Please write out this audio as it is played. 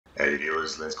Hey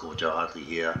viewers, Lance Corporal Joe Hartley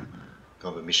here,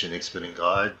 kind of a mission expert and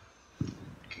guide,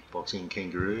 kickboxing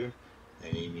kangaroo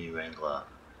and emu wrangler,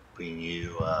 bringing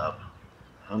you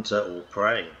hunter or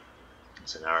prey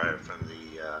scenario from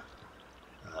the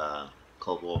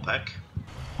Cold War pack.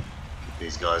 Keep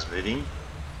these guys moving.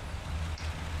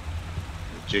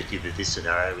 The objective of this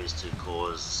scenario is to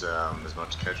cause as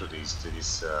much casualties to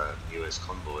this US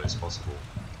convoy as possible.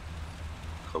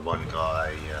 Got one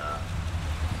guy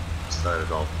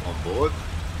started off on board,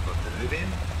 got the move in.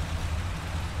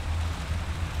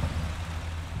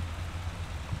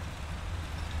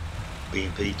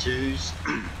 BMP2s,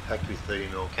 packed with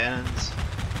 30mm cannons.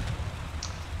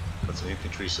 Got some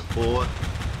infantry support.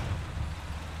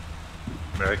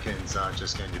 Americans aren't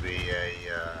just going to be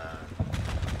a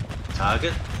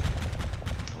target.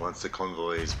 Once the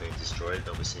convoy has been destroyed,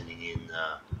 they'll be sending in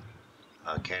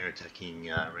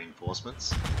counter-attacking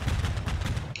reinforcements.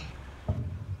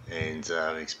 And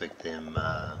we expect them,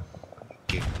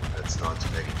 given that's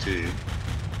 1982,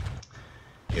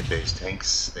 if there's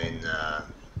tanks, then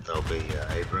there'll be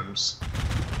Abrams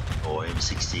or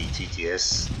M60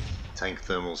 TTS tank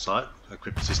thermal sight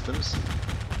equipped systems.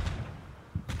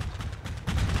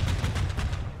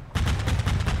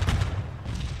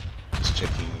 Just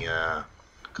checking,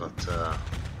 got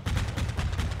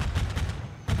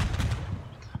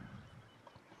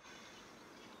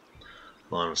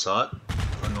line of sight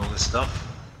on all this stuff.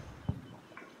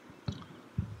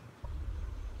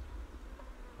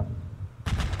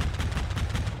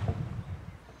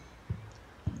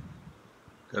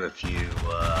 Got a few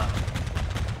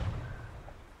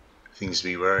things to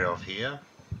be wary of here.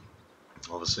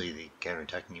 Obviously, the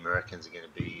counter-attacking Americans are going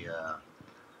to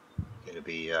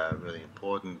be really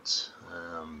important.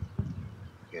 We're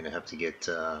going to have to get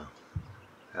our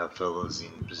fellas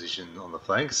in position on the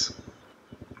flanks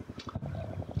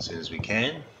as soon as we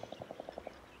can.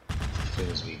 As soon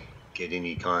as we get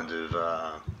any kind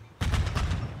of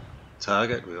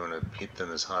target, we want to hit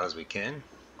them as hard as we can.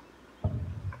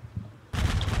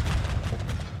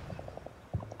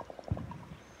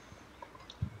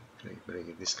 Okay, better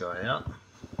get this guy out.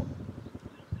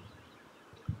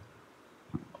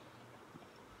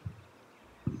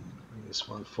 Bring this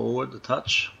one forward a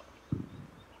touch.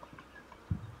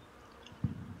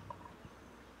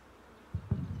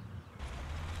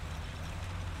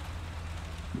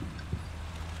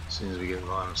 As soon as we get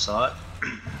line of sight,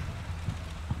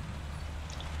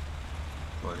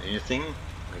 on anything,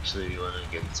 actually we want to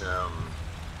get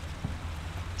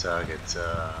target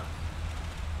the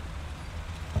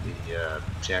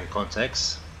sound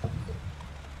contacts.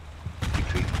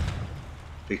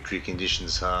 Victory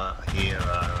conditions here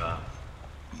are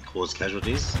cause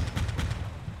casualties.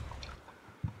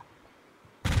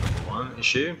 Number one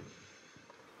issue.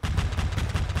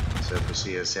 So if we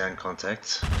see a sound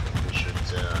contact, we should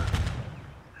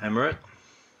hammer it.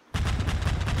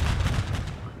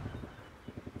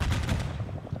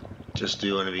 Just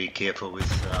do want to be careful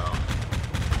with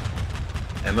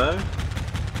ammo.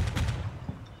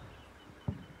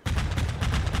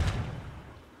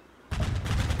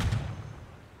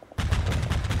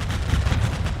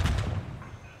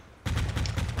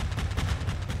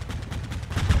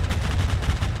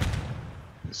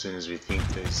 As soon as we think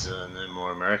there's no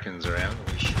more Americans around,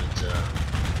 we should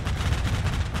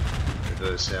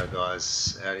reverse our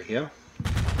guys out of here.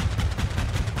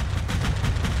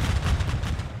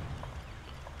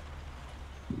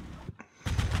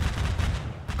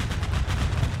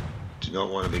 Do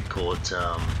not want to be caught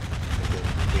within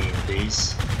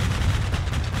BMPs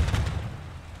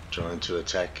trying to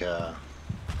attack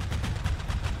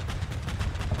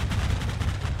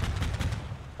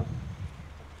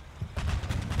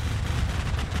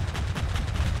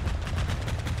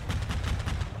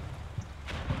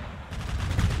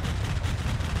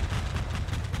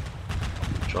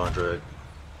trying to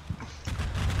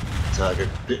target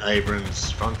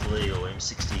Abrams frontally or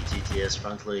M60 TTS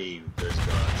frontally. Those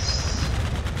guys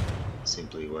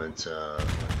simply won't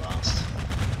last.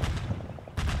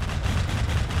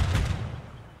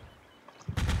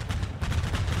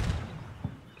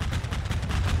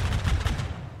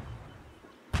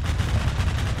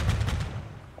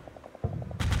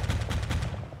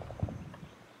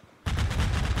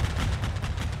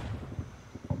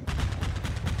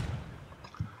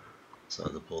 So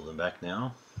to pull them back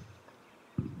now.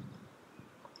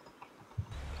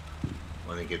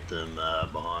 Want to get them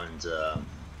behind the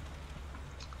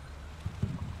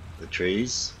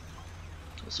trees.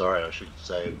 Sorry, I should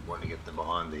say want to get them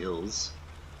behind the hills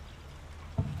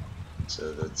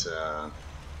so that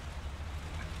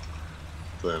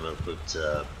thermal equipped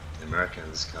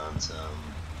Americans can't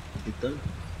hit them.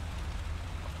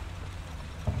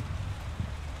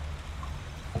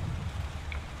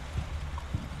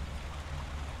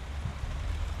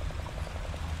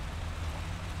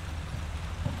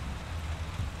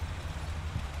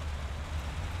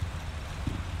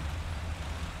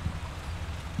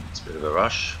 It's a bit of a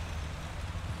rush.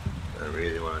 Don't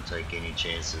really want to take any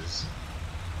chances.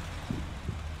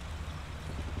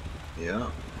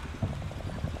 Yeah.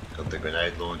 Got the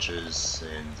grenade launchers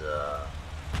and the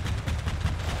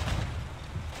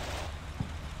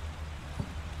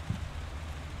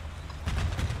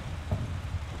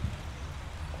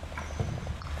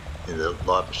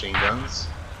light machine guns.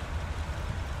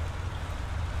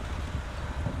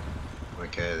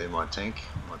 Okay, they're my tank.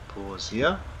 Might pause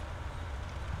here.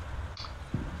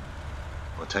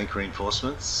 My tank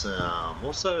reinforcements.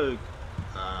 Also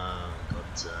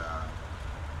got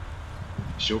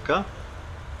Shilka.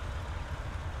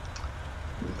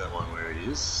 Leave that one where it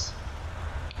is.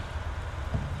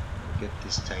 Get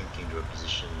this tank into a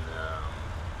position.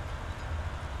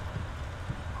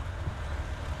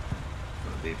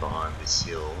 It'll be behind this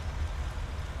hill.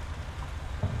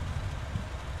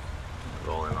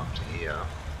 Rolling up to here.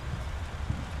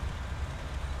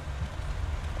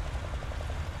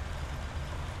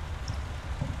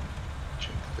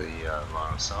 Check the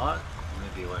line of sight.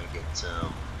 Maybe you want to get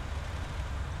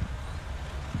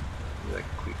that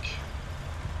quick.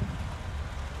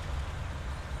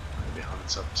 Maybe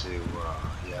hunts up to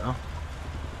here.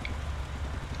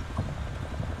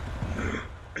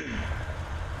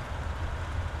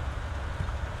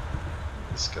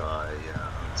 This guy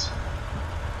hunts.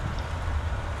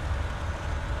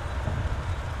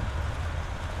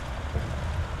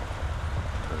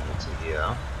 Over to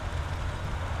here.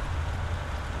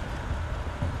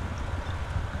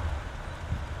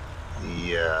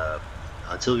 The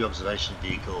artillery observation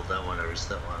vehicle, don't want to risk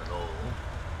that one at all.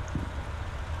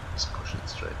 Just push it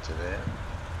straight to there.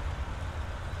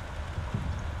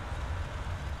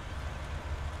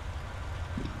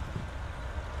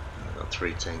 I've got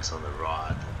 3 tanks on the right,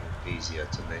 that'll be easier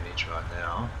to manage right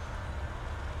now.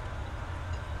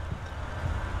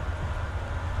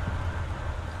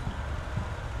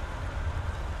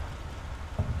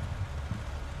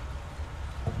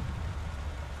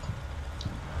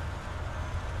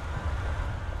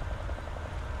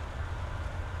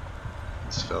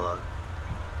 This fella,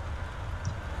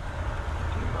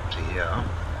 get him up to here.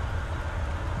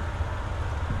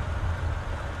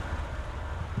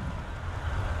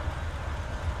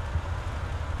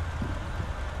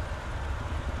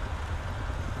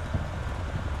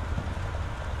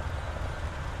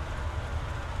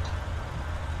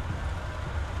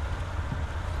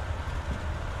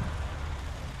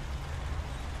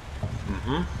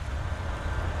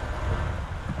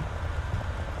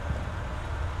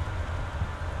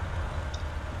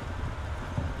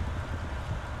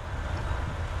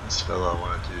 This fellow I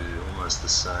want to do almost the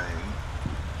same,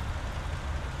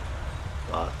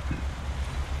 but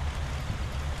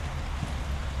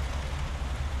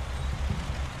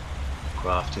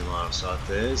crafting line of sight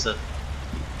there. Is that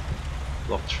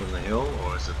blocked from the hill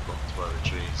or is it blocked by the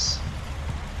trees?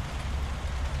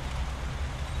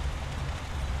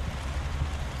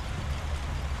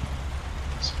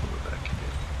 Let's pull it back a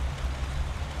bit.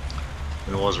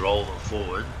 And it was roll them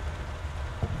forward.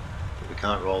 We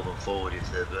can't roll them forward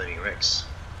if they're burning wrecks.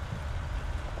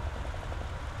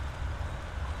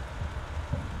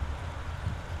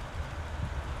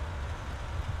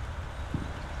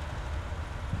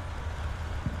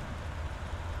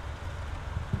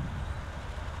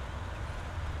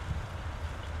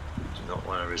 Do not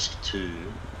want to risk 2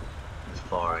 with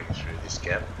firing through this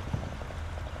gap.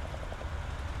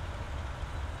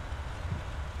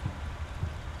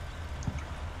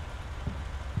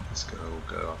 This guy will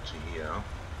go up to here.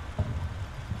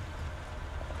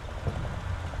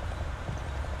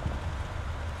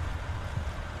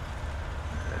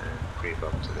 And creep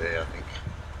up to there, I think.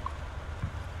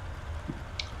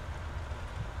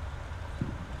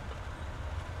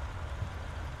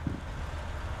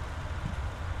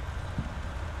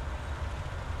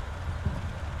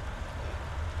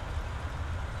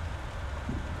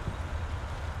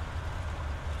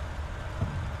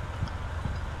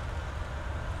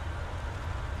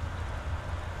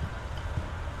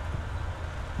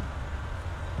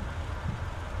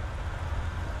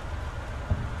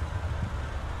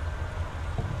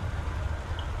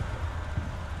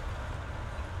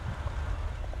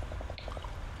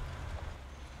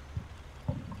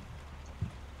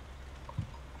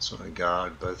 So I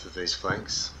guard both of these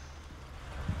flanks.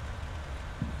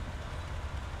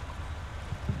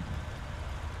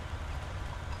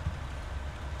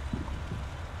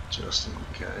 Just in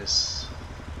case.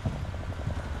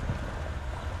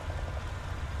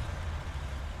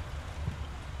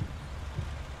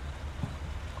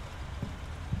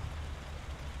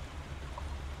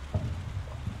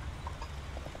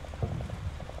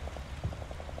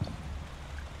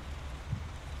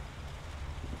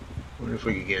 Wonder if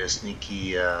we could get a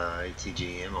sneaky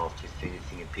ATGM off if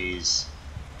anything appears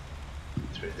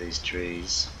through these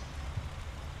trees.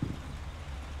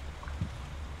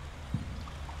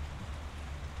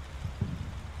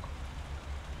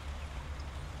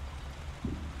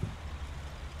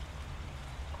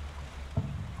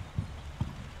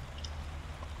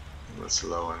 That's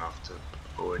low enough to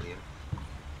avoid him.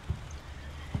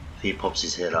 If he pops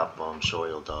his head up, I'm sure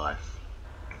he'll die.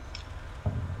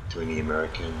 Doing the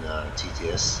American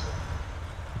TTS.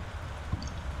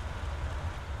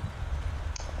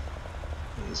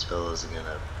 These fellas are going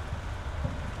to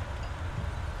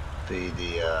be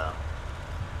the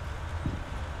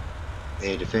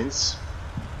air defense.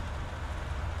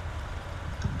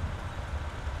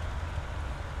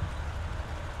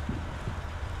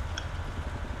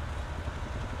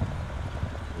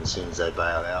 As soon as they bail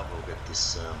out, we'll get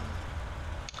this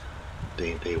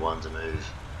BMP-1 to move.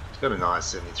 He's got a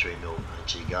nice 73mm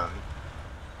HE gun,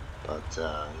 but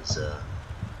he's a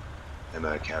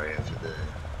ammo carrier for the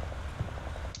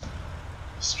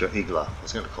Igla. I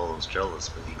was going to call them Strellas,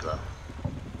 but Igla.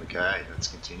 Okay, let's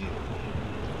continue.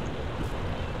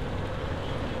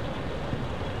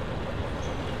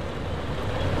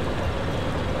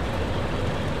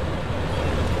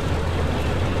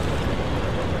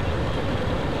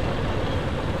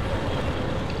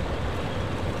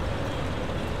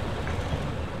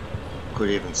 Could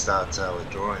even start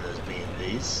withdrawing those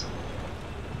BMPs.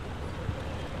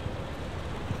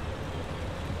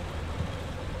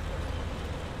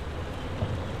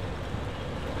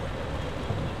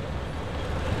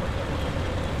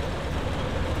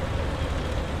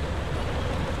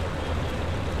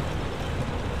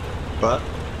 But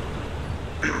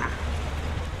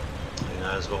who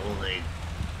knows what we'll need.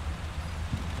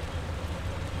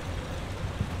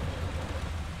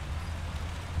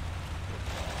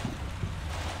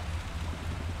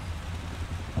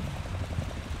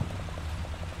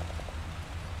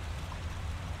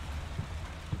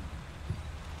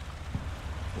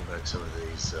 Pull back some of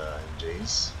these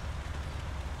MGs.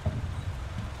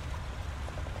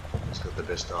 It's got the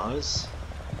best eyes.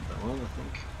 That one, I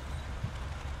think.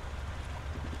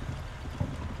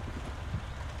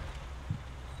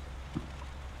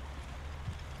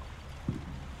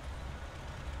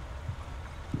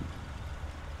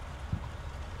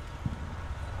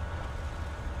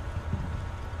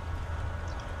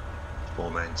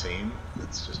 Four-man team,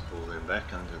 let's just pull them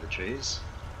back under the trees.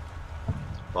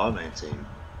 Five-man team.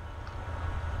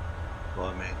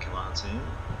 Five-man command team.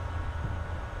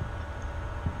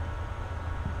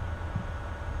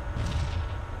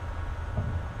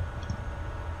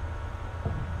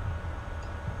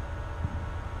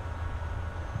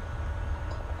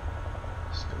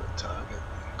 Just gonna target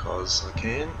cause I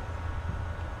can.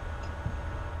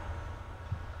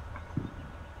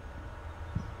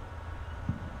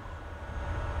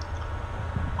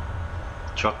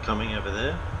 Truck coming over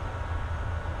there.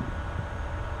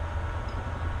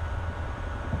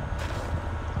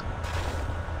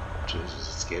 Jesus,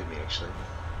 it scared me actually.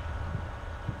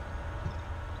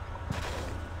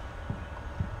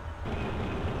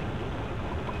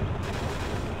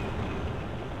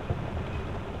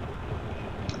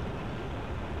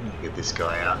 Get this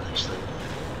guy out actually.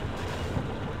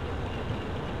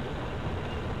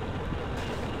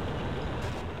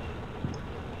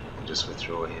 Just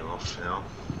withdraw him off now.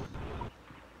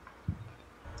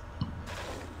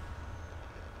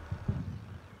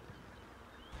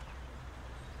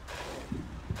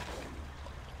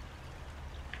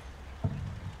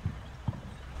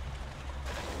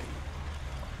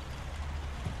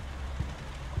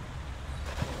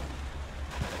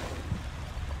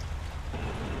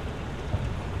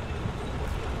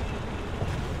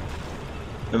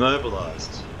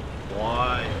 Immobilized.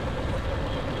 Why?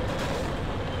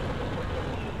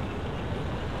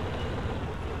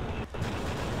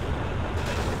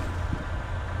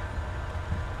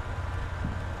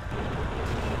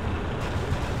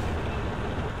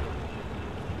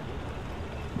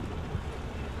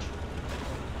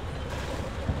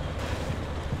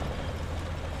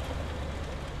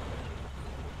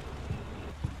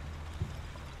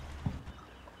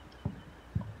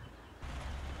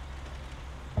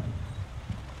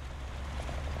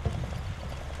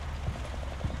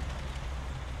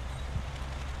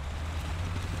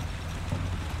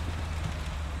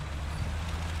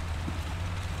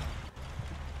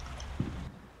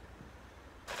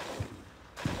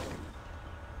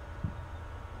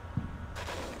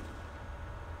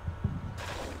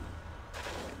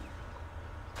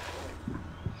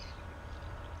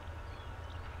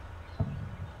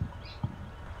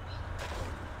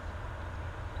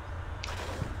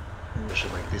 we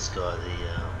should make this guy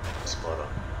the spotter.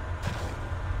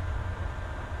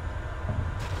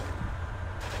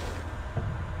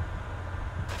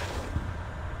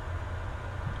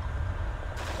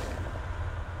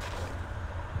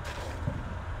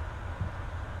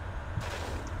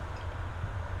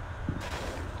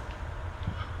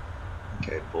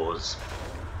 Okay, pause.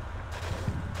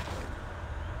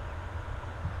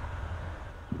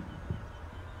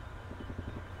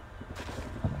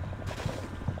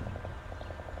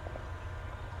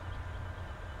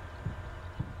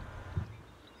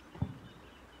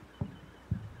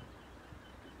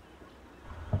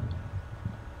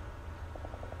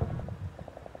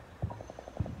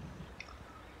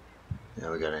 Now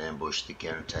we're going to ambush the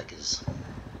counter-attackers.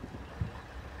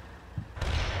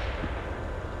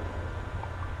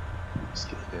 Let's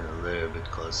get in a little bit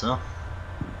closer.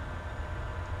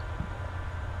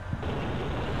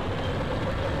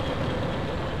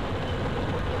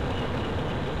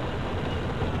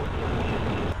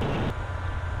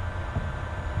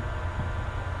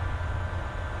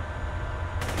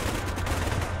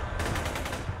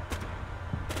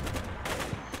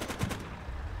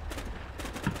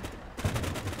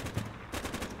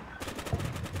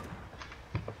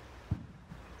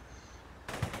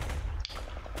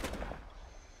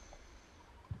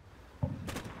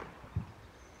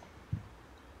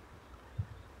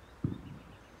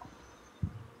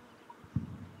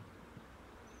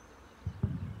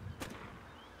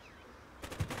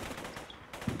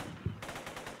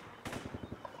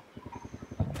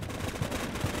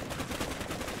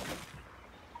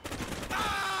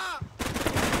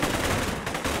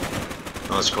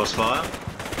 Nice crossfire.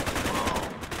 Oh,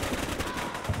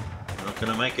 not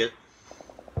gonna make it.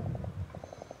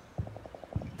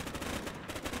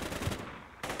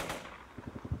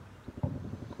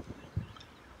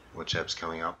 More chaps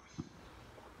coming up.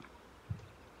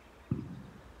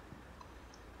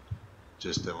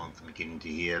 Just don't want them to get into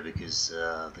here because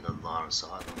they've got line of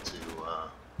sight onto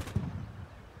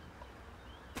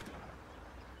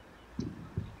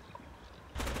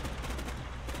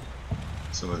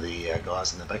some of the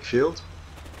guys in the backfield.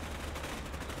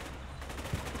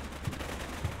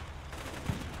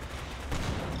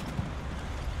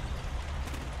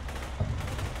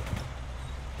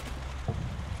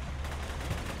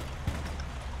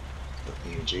 Got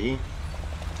the UG.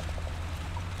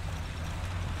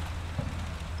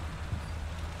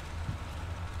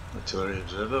 Artillery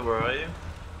observer, where are you?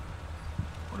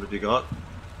 What have you got?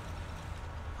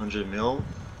 100 mil,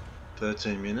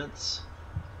 13 minutes.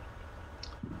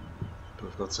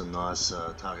 We've got some nice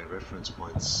target reference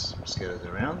points scattered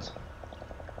around.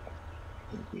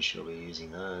 I think we shall be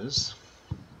using those.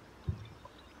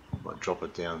 Might drop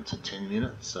it down to 10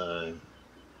 minutes, so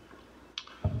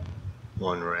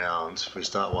one round. If we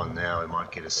start one now, we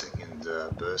might get a second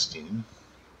burst in.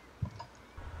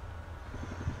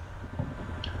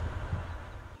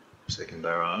 Second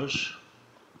barrage.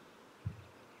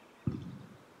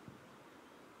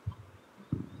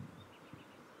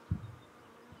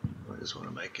 I just want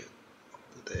to make it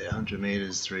there. 100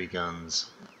 meters, 3 guns,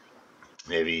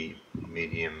 heavy,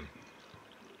 medium,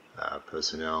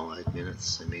 personnel, 8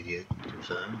 minutes, immediate,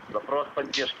 confirm.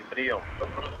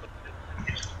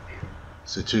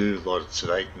 So 2 lots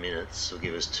of 8 minutes will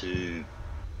give us two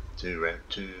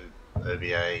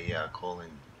OBA call-in.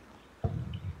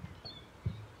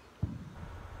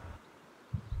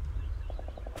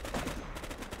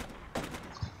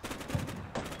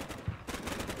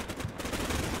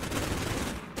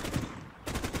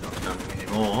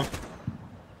 More.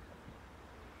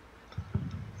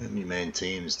 How many man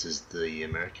teams does the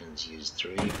Americans use?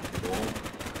 3, 4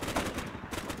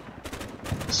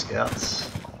 scouts?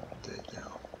 Dead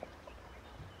now.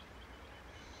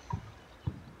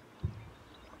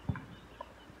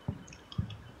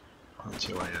 Hunt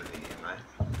your way over here, mate.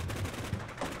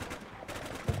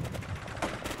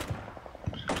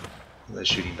 Are they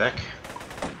shooting back?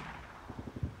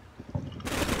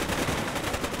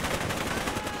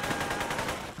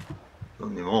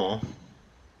 Not anymore.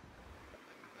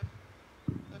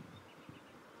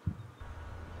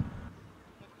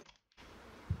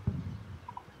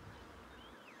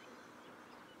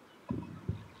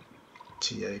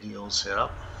 T80 all set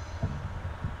up. I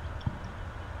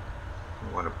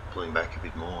want to pull him back a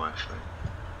bit more actually.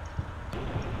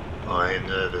 I am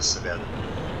nervous about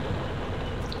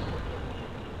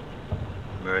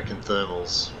American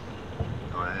thermals.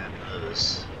 I am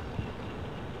nervous.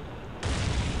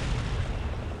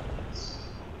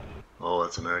 Oh,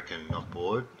 that's American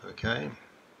knockboard, okay.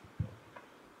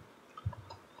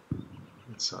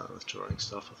 Let's start withdrawing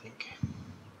stuff, I think.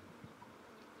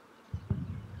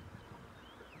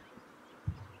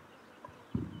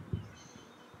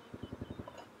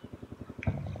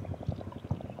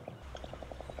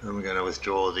 Then we're going to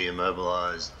withdraw the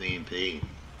immobilized BMP.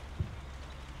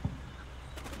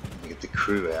 Get the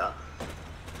crew out.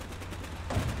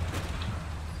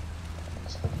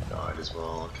 Died as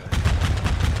well, okay.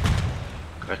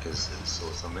 Crackers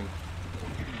saw something.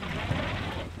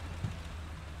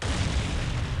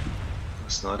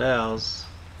 It's not ours.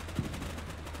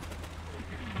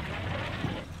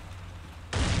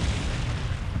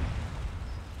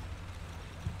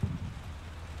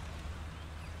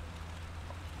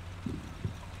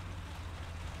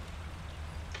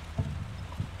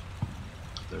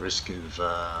 The risk of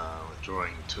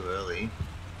withdrawing too early.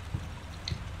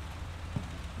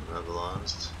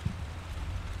 Mobilized.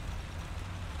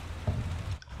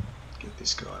 Get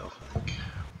this guy off, I think.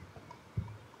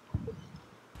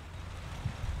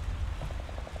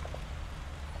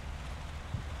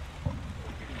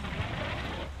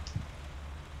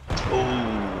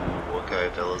 Oh, okay,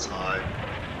 fellas, hide.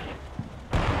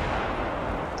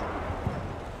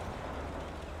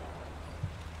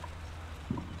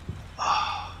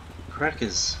 Ah,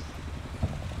 crackers.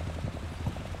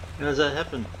 How does that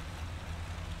happen?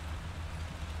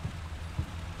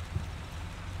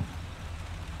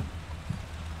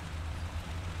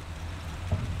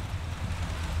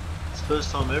 It's the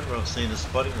first time ever I've seen a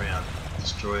spotting round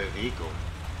destroy a vehicle.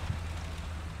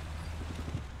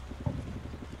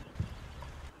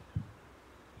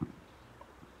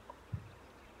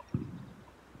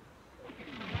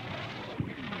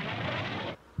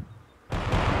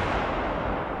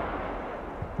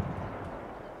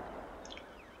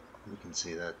 We can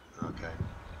see that, okay.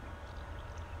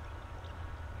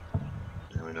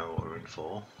 Now we know what we're in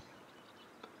for.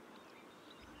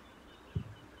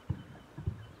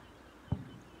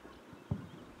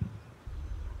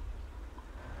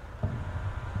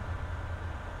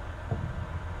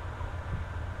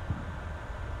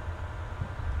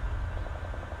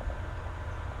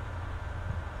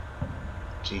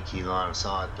 Cheeky line of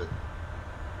sight, but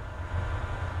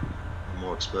I'm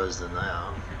more exposed than they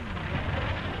are.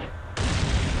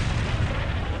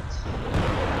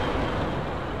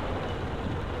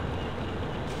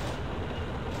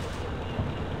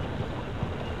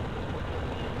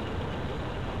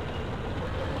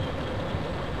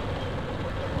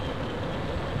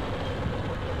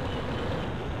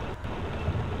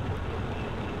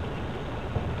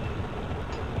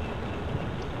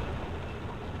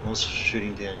 Also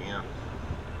shooting down here.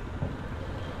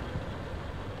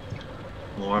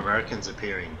 More Americans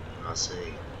appearing, I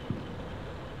see.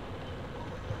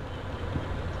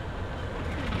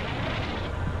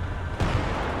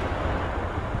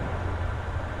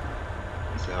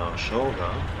 With our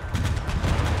shoulder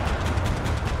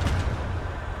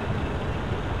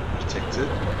protected.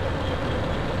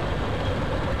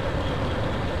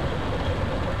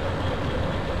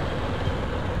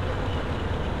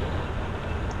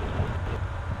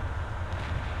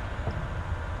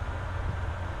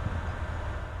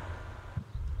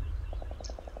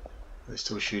 They're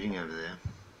still shooting over there.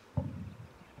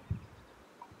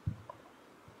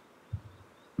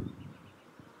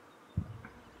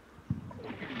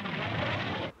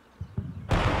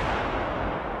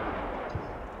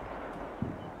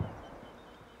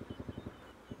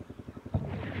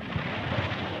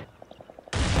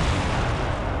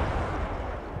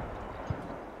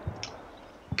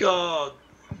 God!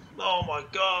 Oh my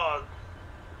God!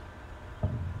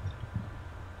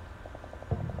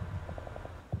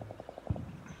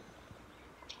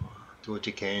 Do what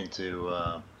you can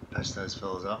to patch those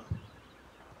fellas up.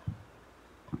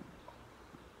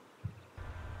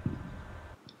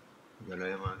 We don't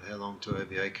know how long till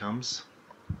OBA comes.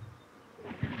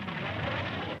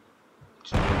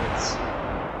 2 minutes.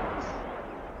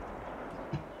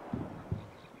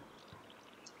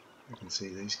 You can see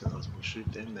these guys. We'll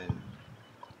shoot them then.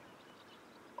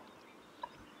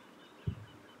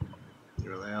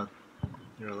 You're allowed.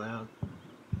 You're allowed.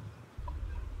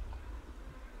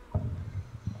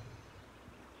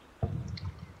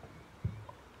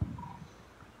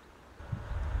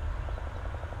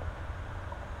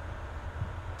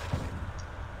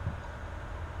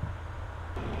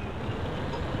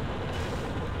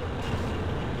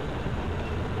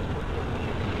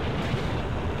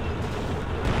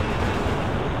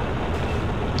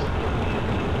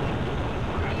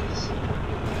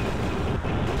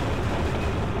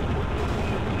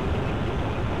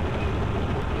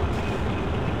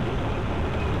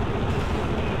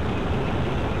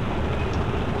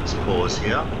 Pause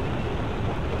here.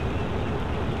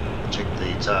 Check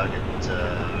the target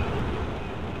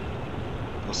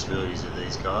possibilities of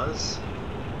these guys.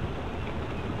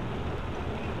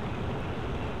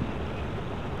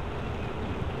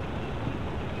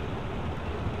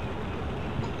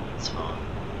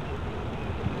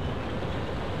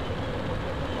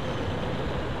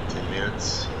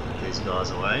 minutes. Get these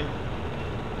guys away.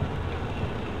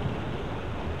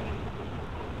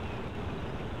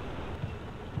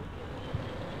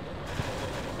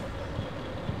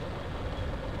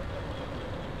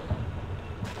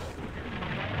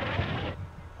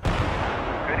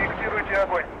 Корректируйте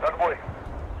огонь. Отбой.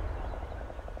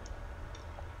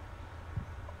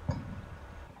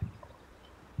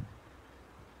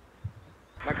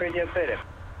 Накрытие цели.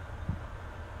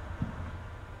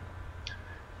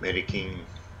 Medicing.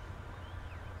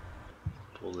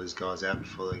 Pull these guys out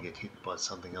before they get hit by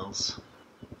something else.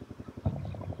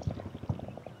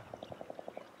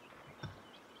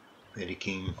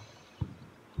 Medicing.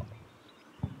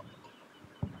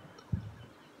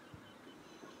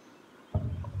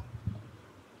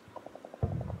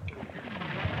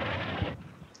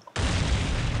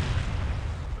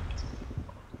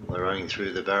 Well, running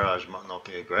through the barrage might not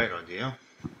be a great idea.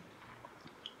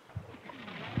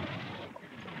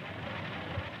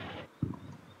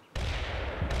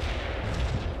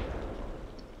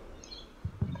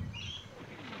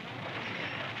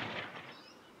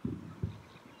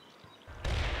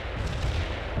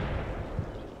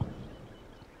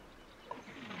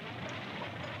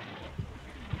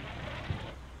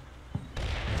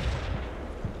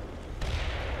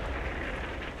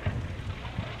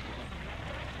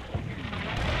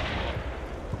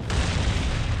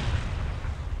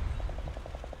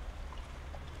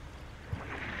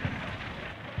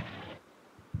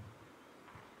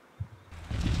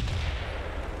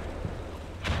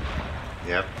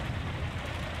 Yep.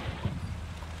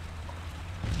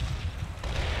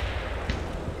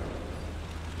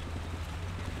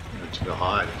 Not to go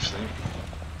hide, actually.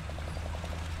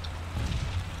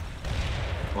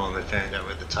 Finally found out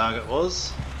where the target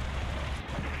was.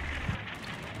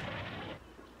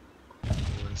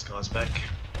 Pull these guys back.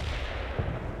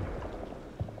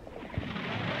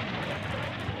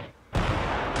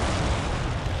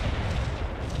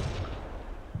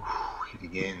 Hit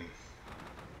again.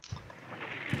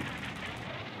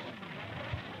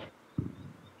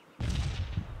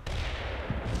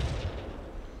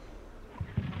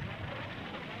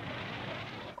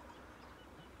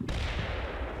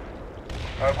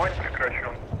 Огонь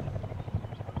прекращен.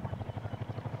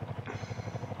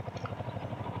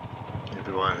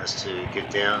 Everyone has to get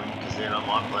down because they're not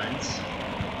my planes.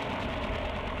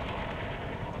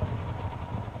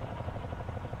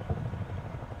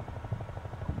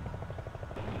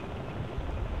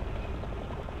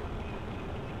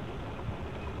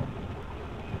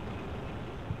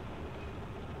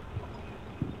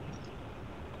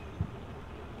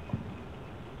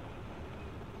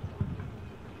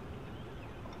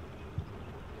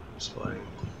 Spotting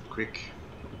quick.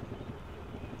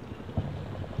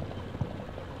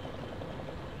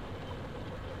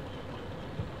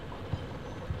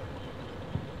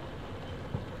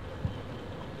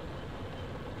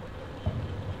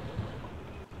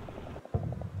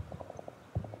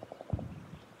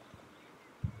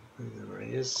 There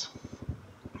he is.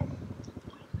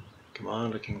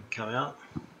 Commander can come out.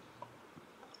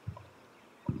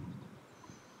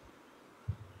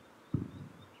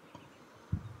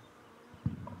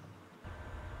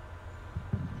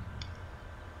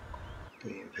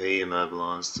 BMP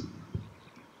immobilised.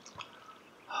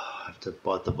 I have to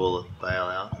bite the bullet, bail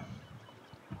out.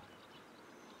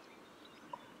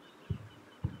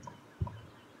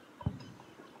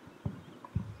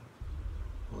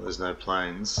 Well, there's no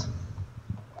planes.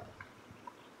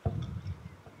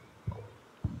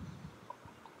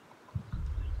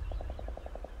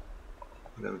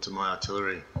 What happened to my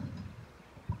artillery?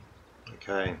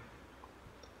 Okay.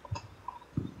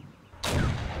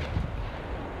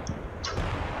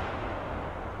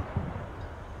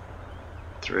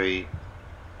 Three,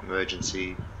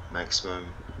 emergency, maximum,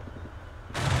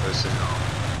 personnel,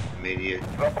 immediate,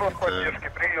 Запрос поддержки,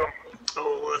 прием.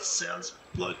 Oh, that sounds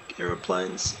like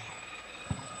aeroplanes.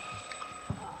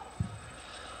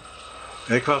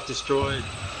 Aircraft destroyed.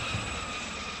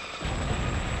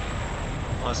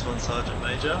 Nice one, Sergeant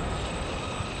Major.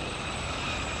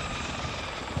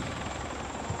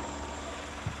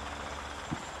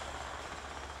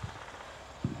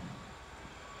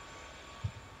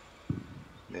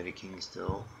 Medicing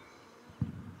still.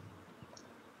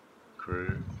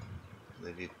 Crew,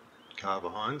 leave your car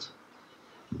behind.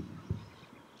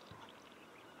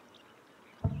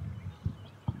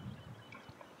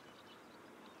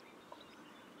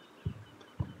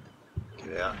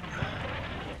 Get out.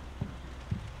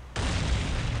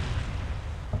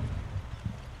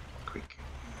 Quick.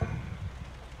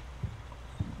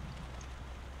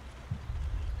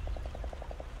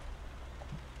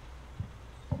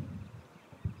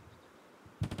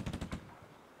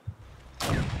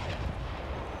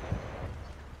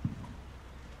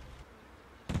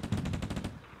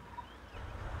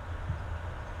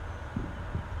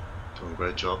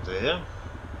 great job there.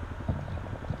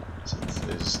 Since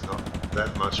there's not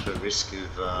that much of a risk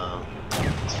of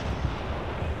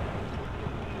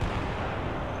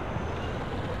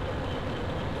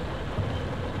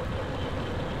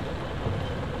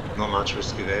not much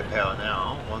risk of air power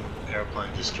now. One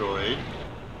airplane destroyed.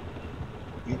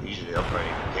 Usually operating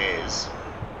in pairs.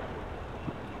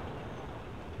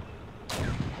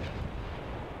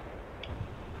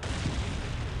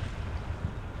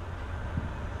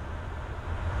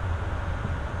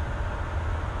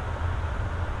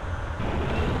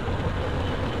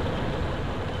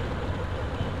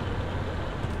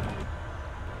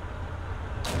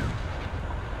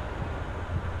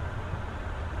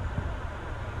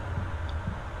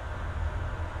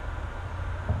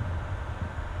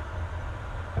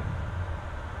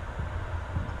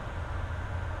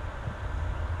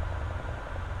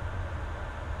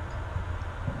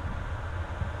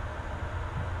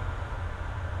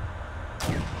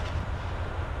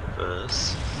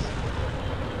 First.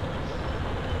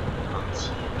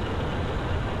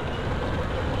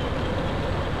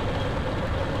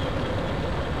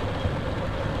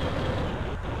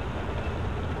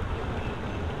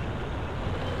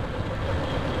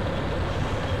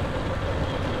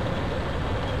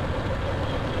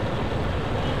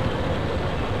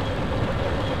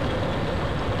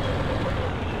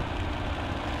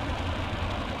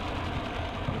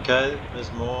 Okay,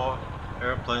 there's more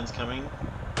airplanes coming.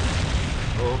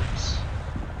 Oops.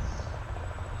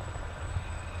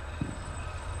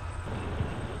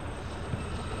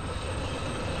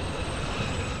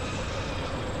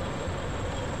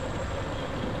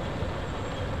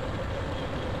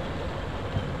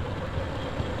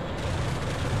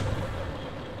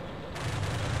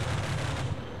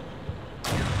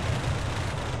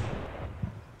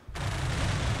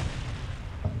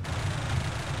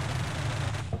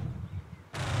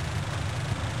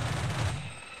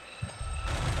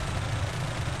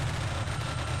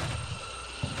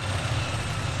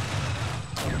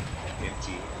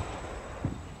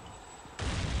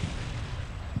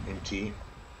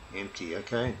 Empty,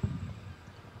 okay.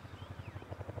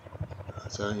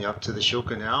 It's only up to the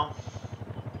shulker now.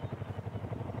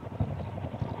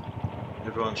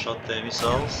 Everyone shot their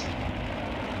missiles.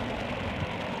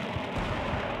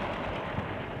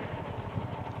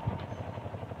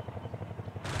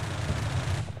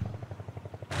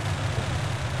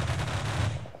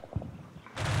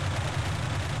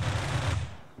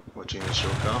 Watching the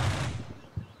shulker.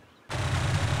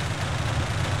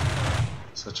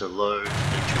 Such a low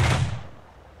trajectory.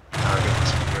 Target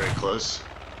must be very close.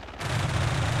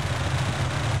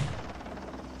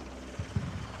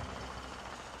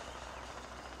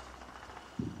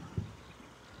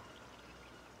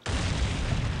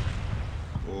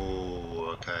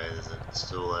 Oh, okay, there's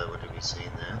still what have we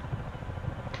seen there?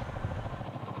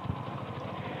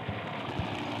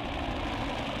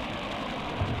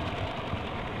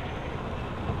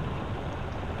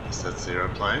 Guess that's the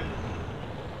aeroplane.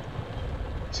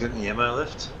 Is it any ammo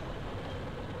left?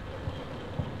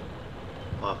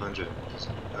 500.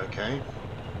 Okay.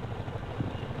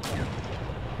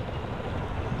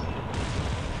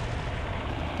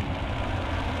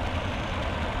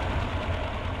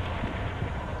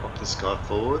 Pop this guy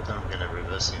forward, then I'm going to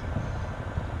reverse him.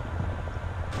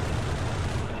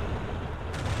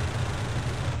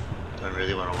 Don't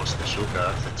really want to watch the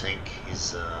shulker if the tank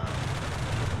is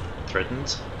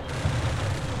threatened.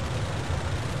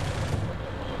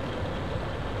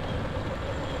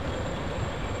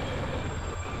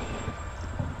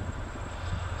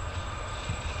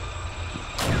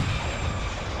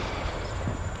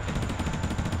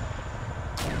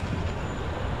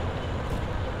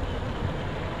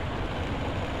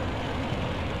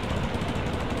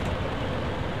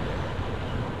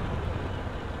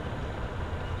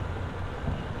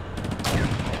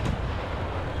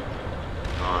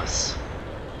 Nice.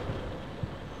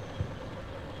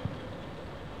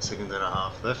 Second and a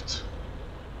half left.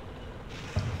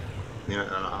 Minute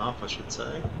and a half, I should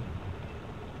say.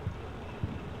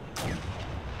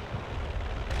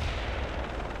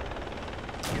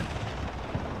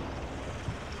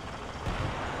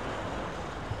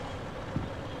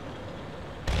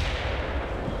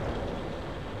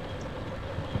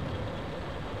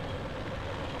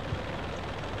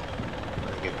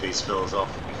 Get these fellas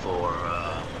off before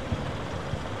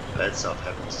bad stuff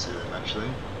happens to them actually.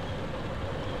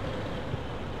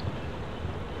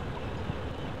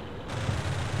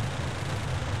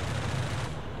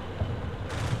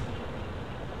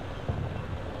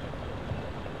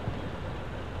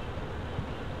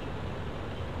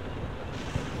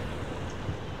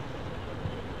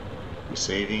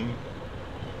 Receiving.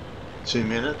 2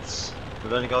 minutes.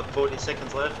 We've only got 40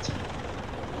 seconds left.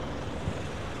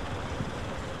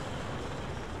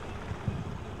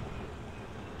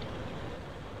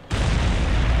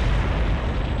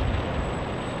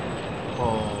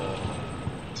 Oh,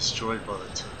 destroyed by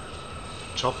the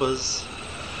choppers.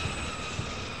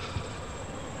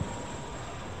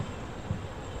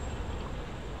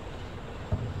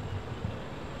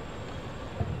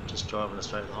 Just driving a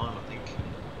straight line, I think.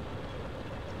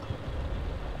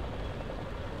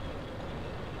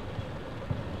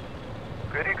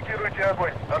 Корректируйте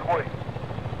огонь. Отбой.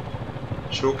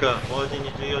 Shulka, why didn't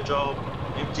you do your job?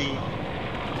 Empty.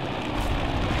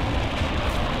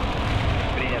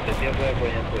 Принято. Первый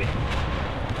огонь. Отбой.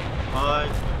 Hi.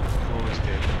 Always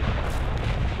good.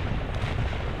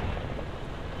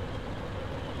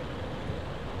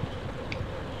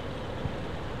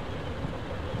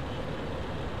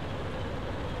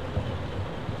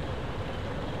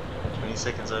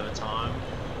 Seconds over time.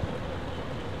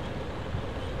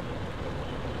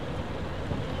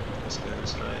 Let's go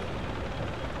this way.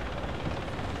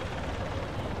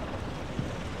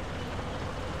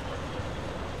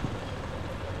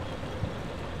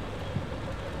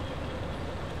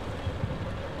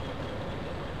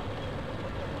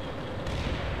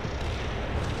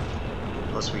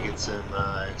 Plus we get some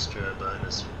extra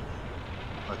bonus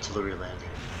artillery landing.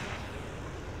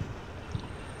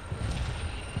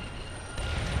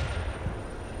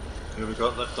 Who we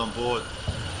got left on board?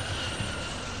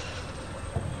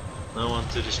 No one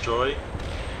to destroy.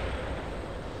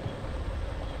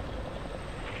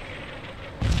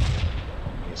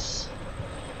 Yes.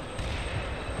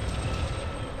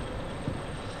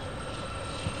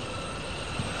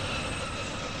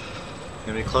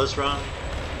 Gonna be a close run.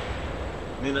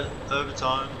 Minute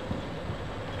overtime.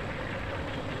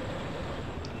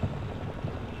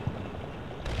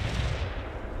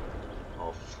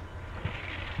 Off.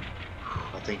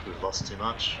 I think we've lost too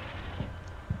much.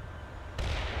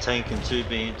 Tank and 2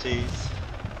 BMTs.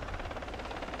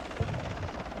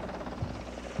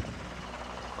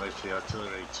 Wait for the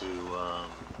artillery to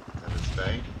have its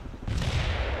day.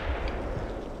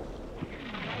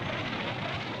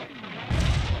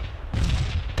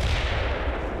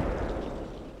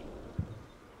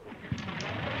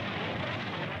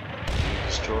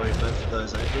 Destroy both of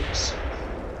those A-groups.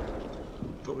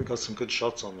 Thought we got some good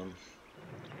shots on them.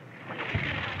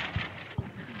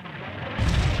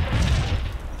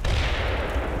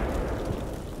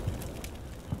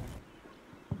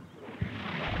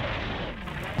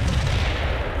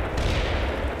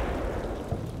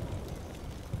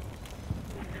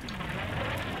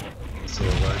 So a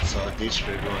roadside dish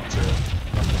for everyone to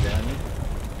up and down in.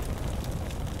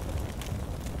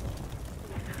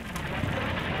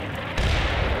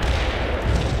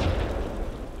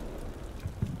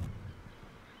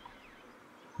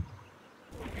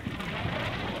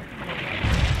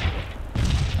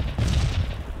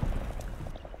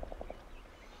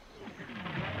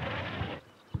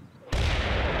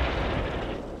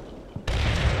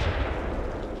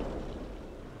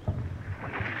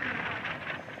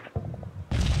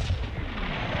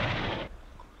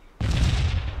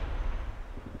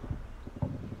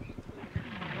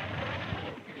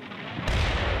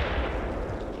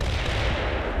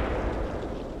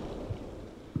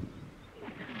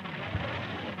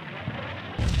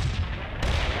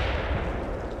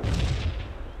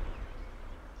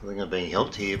 I think I'm being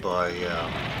helped here by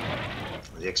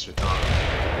the extra time.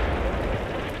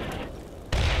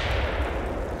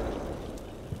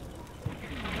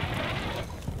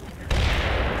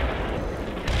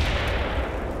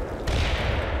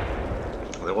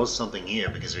 Well, there was something here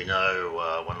because we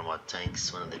know one of my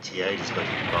tanks, one of the T-80s got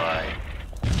hit by,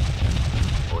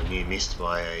 or near missed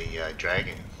by a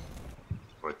dragon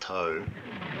or a tow.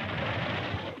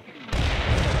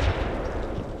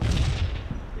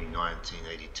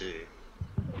 1982.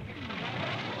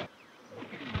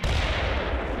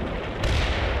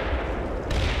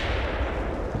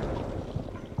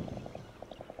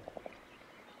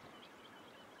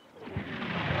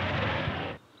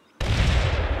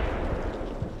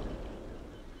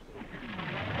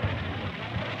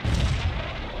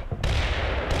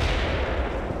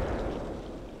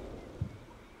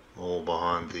 All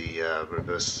behind the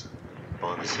reverse,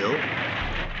 behind this hill.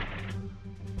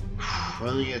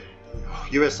 Only a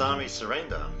US Army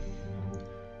surrender.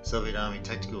 Soviet Army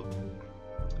tactical.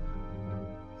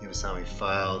 US Army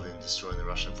failed in destroying the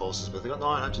Russian forces, but they got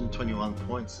 921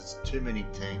 points. It's too many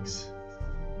tanks.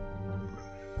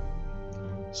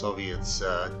 Soviets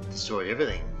destroyed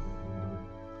everything.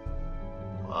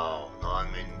 Wow,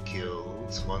 9 men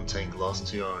killed, 1 tank lost,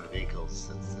 2 armored vehicles.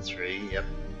 That's the 3. Yep.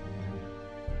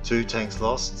 2 tanks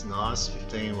lost, nice,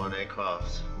 15, 1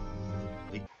 aircraft.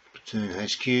 Big platoon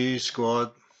HQ,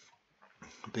 squad,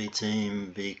 B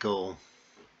team, vehicle,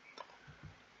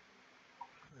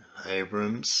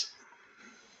 Abrams,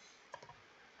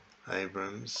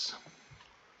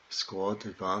 squad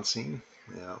advancing,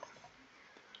 yeah.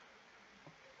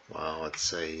 Wow,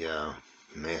 it's a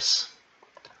mess.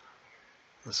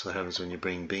 That's what happens when you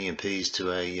bring BMPs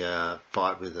to a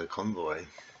fight with a convoy.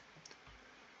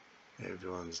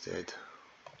 Everyone's dead.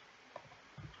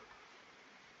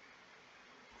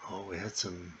 Oh, we had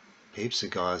some heaps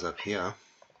of guys up here.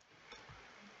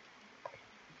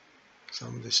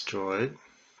 Some destroyed,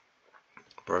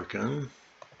 broken,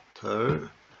 tow,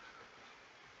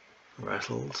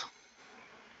 rattled,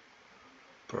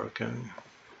 broken,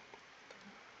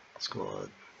 squad,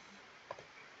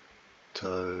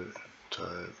 tow,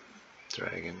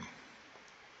 dragon.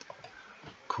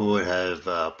 Could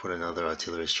have put another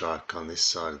artillery strike on this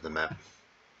side of the map.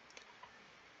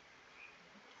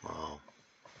 Wow.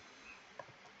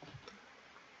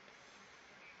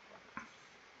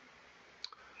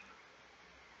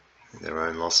 Their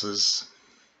own losses.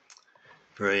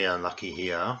 Very unlucky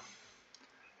here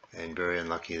and very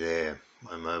unlucky there.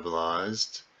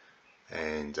 Immobilised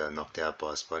and knocked out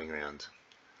by a spotting round.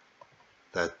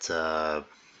 That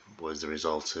was the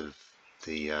result of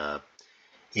the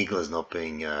Eagles not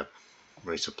being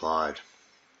resupplied.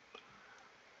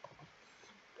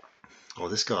 Oh,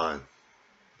 this guy,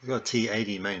 he's got a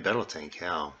T-80 main battle tank.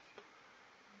 How?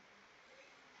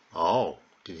 Oh,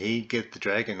 did he get the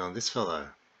dragon on this fellow?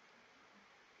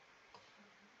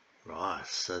 Right,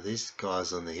 so these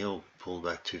guys on the hill pulled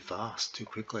back too fast, too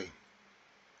quickly.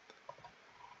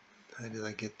 How did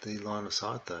they get the line of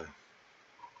sight though?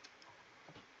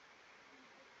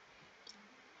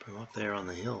 From up there on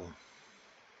the hill,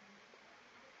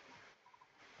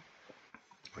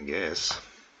 I guess.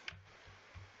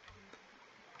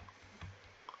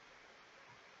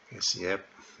 Yep,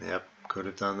 could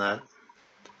have done that.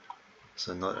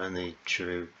 So not only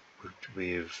should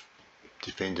we have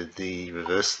defended the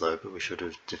reverse slope, but we should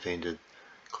have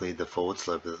cleared the forward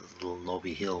slope of the little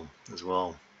knobby hill as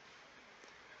well.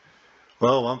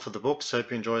 Well, one for the books.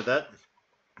 Hope you enjoyed that.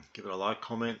 Give it a like,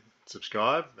 comment,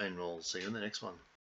 subscribe, and we'll see you in the next one.